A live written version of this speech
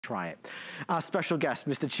try it. Our special guest,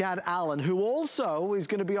 Mr. Chad Allen, who also is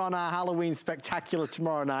going to be on our Halloween Spectacular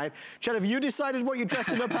tomorrow night. Chad, have you decided what you're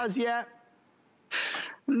dressing up as yet?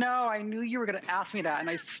 No, I knew you were going to ask me that, and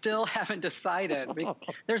I still haven't decided.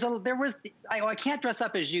 I can't dress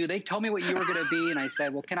up as you. They told me what you were going to be, and I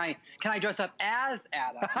said, well, can I dress up as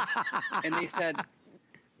Adam? And they said,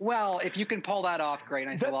 well, if you can pull that off, great.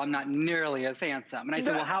 And I said, well, I'm not nearly as handsome. And I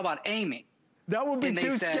said, well, how about Amy? That would be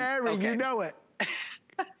too scary. Okay. You know it.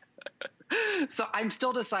 So I'm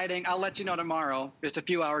still deciding. I'll let you know tomorrow, just a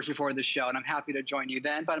few hours before the show, and I'm happy to join you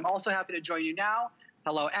then. But I'm also happy to join you now.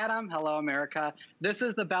 Hello, Adam. Hello, America. This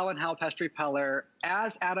is the Bell & Howell Pest Repeller.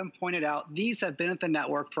 As Adam pointed out, these have been at the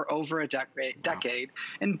network for over a decade. Wow.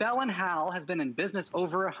 And Bell & Howell has been in business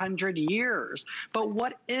over 100 years. But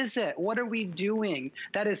what is it? What are we doing?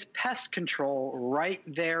 That is pest control right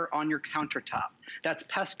there on your countertop. That's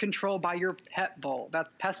pest control by your pet bowl.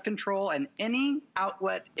 That's pest control in any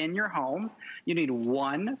outlet in your home. You need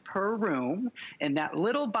one per room. And that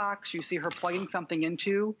little box you see her plugging something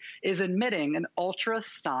into is emitting an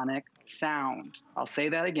ultrasonic sound. I'll say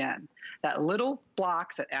that again. That little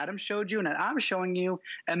box that Adam showed you and that I'm showing you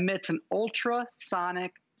emits an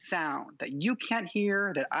ultrasonic sound that you can't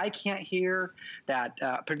hear, that I can't hear,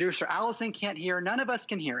 that producer Allison can't hear. None of us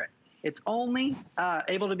can hear it. It's only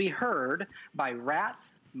able to be heard by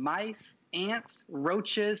rats, mice, ants,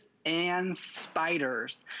 roaches, and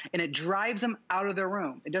spiders. And it drives them out of their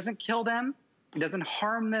room. It doesn't kill them. It doesn't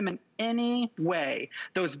harm them in any way.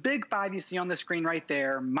 Those big five you see on the screen right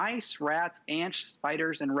there, mice, rats, ants,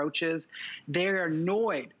 spiders, and roaches, they're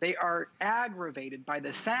annoyed. They are aggravated by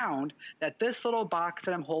the sound that this little box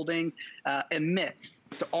that I'm holding emits.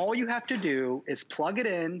 So all you have to do is plug it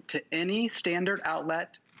in to any standard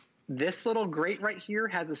outlet. This little grate right here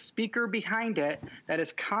has a speaker behind it that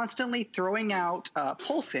is constantly throwing out,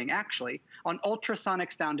 pulsing actually, on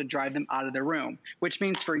ultrasonic sound to drive them out of the room, which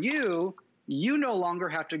means for you, you no longer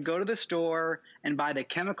have to go to the store and buy the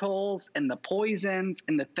chemicals and the poisons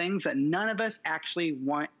and the things that none of us actually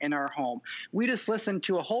want in our home. We just listened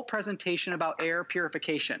to a whole presentation about air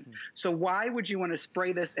purification. So why would you want to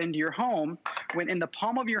spray this into your home when in the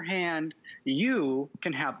palm of your hand, you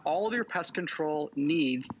can have all of your pest control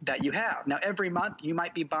needs that you have? Now, every month you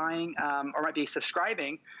might be buying or might be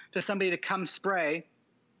subscribing to somebody to come spray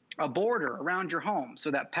a border around your home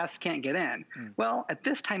so that pests can't get in. Well, at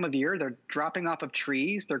this time of year, they're dropping off of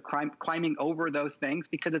trees. They're climbing over those things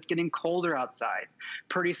because it's getting colder outside.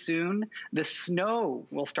 Pretty soon, the snow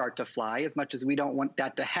will start to fly, as much as we don't want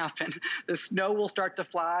that to happen. The snow will start to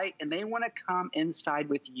fly, and they want to come inside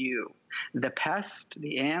with you. The pests,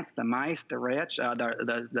 the ants, the mice, the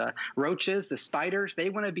roaches, the spiders, they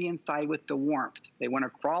want to be inside with the warmth. They want to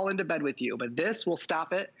crawl into bed with you, but this will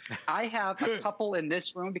stop it. I have a couple in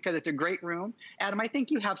this room because it's a great room. Adam, I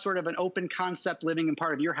think you have sort of an open concept living in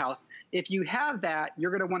part of your house. If you have that,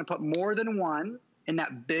 you're going to want to put more than one in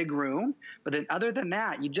that big room. But then other than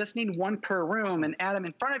that, you just need one per room. And Adam,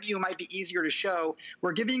 in front of you might be easier to show.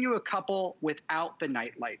 We're giving you a couple without the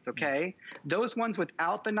night lights, okay? Those ones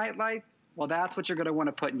without the night lights, well, that's what you're going to want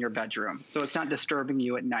to put in your bedroom, so it's not disturbing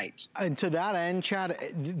you at night. And to that end, Chad,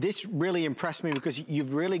 this really impressed me because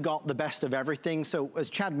you've really got the best of everything. So as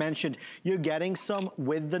Chad mentioned, you're getting some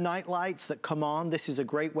with the night lights that come on. This is a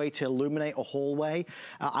great way to illuminate a hallway.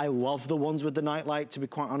 I love the ones with the night light, to be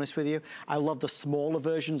quite honest with you. I love the smaller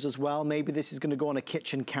versions as well. Maybe this is going to go on a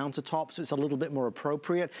kitchen countertop, so it's a little bit more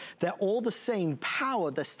appropriate. They're all the same power.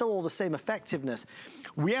 They're still all the same effectiveness.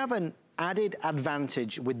 We have an added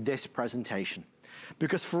advantage with this presentation,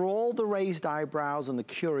 because for all the raised eyebrows and the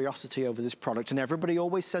curiosity over this product, and everybody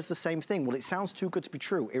always says the same thing, well, it sounds too good to be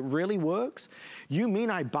true. It really works. You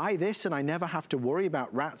mean I buy this and I never have to worry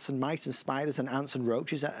about rats and mice and spiders and ants and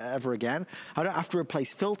roaches ever again? I don't have to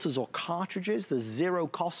replace filters or cartridges. There's zero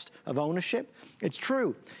cost of ownership. It's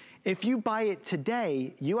true. If you buy it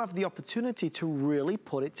today, you have the opportunity to really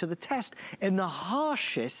put it to the test in the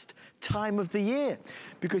harshest time of the year,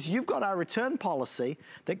 because you've got our return policy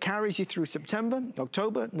that carries you through September,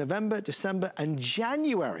 October, November, December, and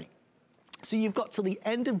January. So you've got till the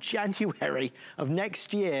end of January of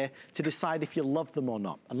next year to decide if you love them or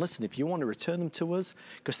not. And listen, if you want to return them to us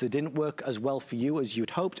because they didn't work as well for you as you'd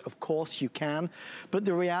hoped, of course you can. But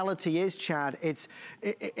the reality is, Chad, it's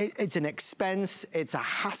an expense, it's a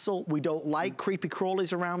hassle. We don't like creepy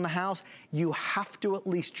crawlies around the house. You have to at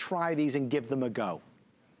least try these and give them a go.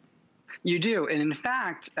 You do. And in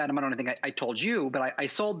fact, Adam, I don't think I told you, but I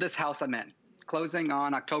sold this house I'm in. Closing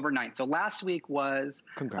on October 9th. So last week was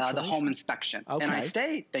the home inspection. Okay. And I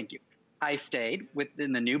stayed, thank you. I stayed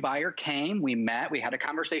and the new buyer came, we met, we had a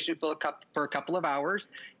conversation for a couple of hours,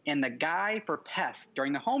 and the guy for Pest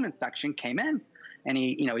during the home inspection came in, and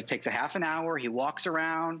he takes a half an hour, he walks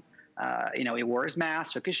around, he wore his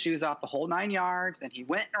mask, took his shoes off, the whole 9 yards, and he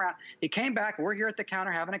went around. He came back, we're here at the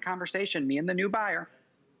counter having a conversation, me and the new buyer.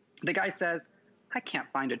 The guy says, I can't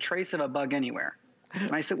find a trace of a bug anywhere.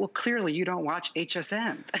 And I said, well, clearly you don't watch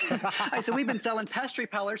HSN. I said, we've been selling pest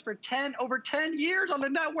repellers for over 10 years on the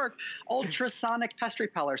network, ultrasonic pest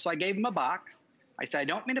repellers. So I gave him a box. I said, I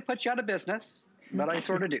don't mean to put you out of business, but I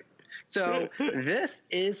sort of do. So this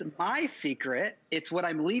is my secret. It's what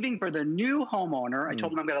I'm leaving for the new homeowner. I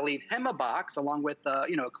told him I'm going to leave him a box along with, a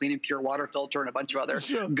clean and pure water filter and a bunch of other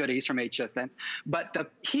goodies from HSN.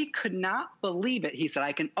 But he could not believe it. He said,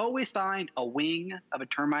 I can always find a wing of a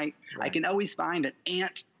termite. Right. I can always find an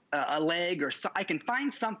ant, a leg, or I can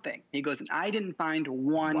find something. He goes, and I didn't find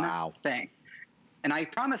one thing. And I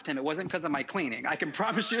promised him it wasn't because of my cleaning. I can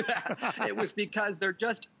promise you that. It was because there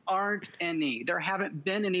just aren't any. There haven't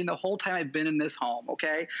been any the whole time I've been in this home,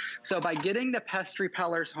 okay? So by getting the pest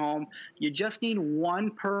repellers home, you just need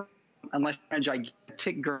one per, unless you're in a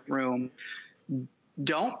gigantic room.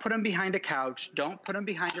 Don't put them behind a couch. Don't put them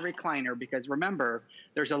behind a recliner, because remember,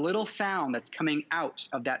 there's a little sound that's coming out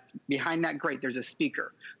of that, behind that grate, there's a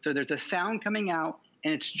speaker. So there's a sound coming out,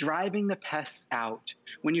 and it's driving the pests out.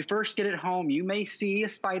 When you first get it home, you may see a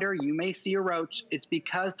spider, you may see a roach. It's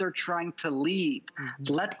because they're trying to leave.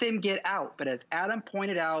 Let them get out. But as Adam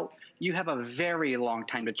pointed out, you have a very long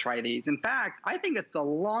time to try these. In fact, I think it's the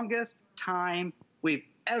longest time we've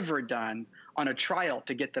ever done on a trial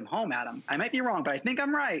to get them home, Adam. I might be wrong, but I think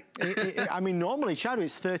I'm right. I mean, normally, Chad,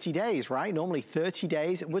 it's 30 days, right? Normally 30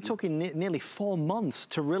 days. We're talking nearly 4 months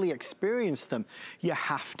to really experience them. You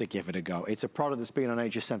have to give it a go. It's a product that's been on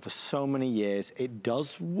HSN for so many years. It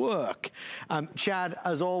does work. Chad,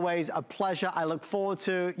 as always, a pleasure. I look forward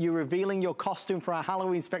to you revealing your costume for our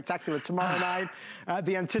Halloween Spectacular tomorrow night.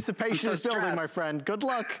 The anticipation is building, my friend. Good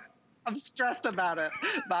luck. I'm stressed about it.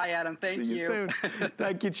 Bye, Adam. Thank you. See you soon.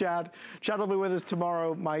 Thank you, Chad. Chad will be with us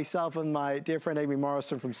tomorrow, myself and my dear friend Amy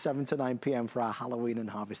Morrison, from 7 to 9 p.m. for our Halloween and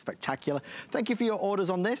Harvest Spectacular. Thank you for your orders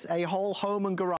on this, a whole home and garage.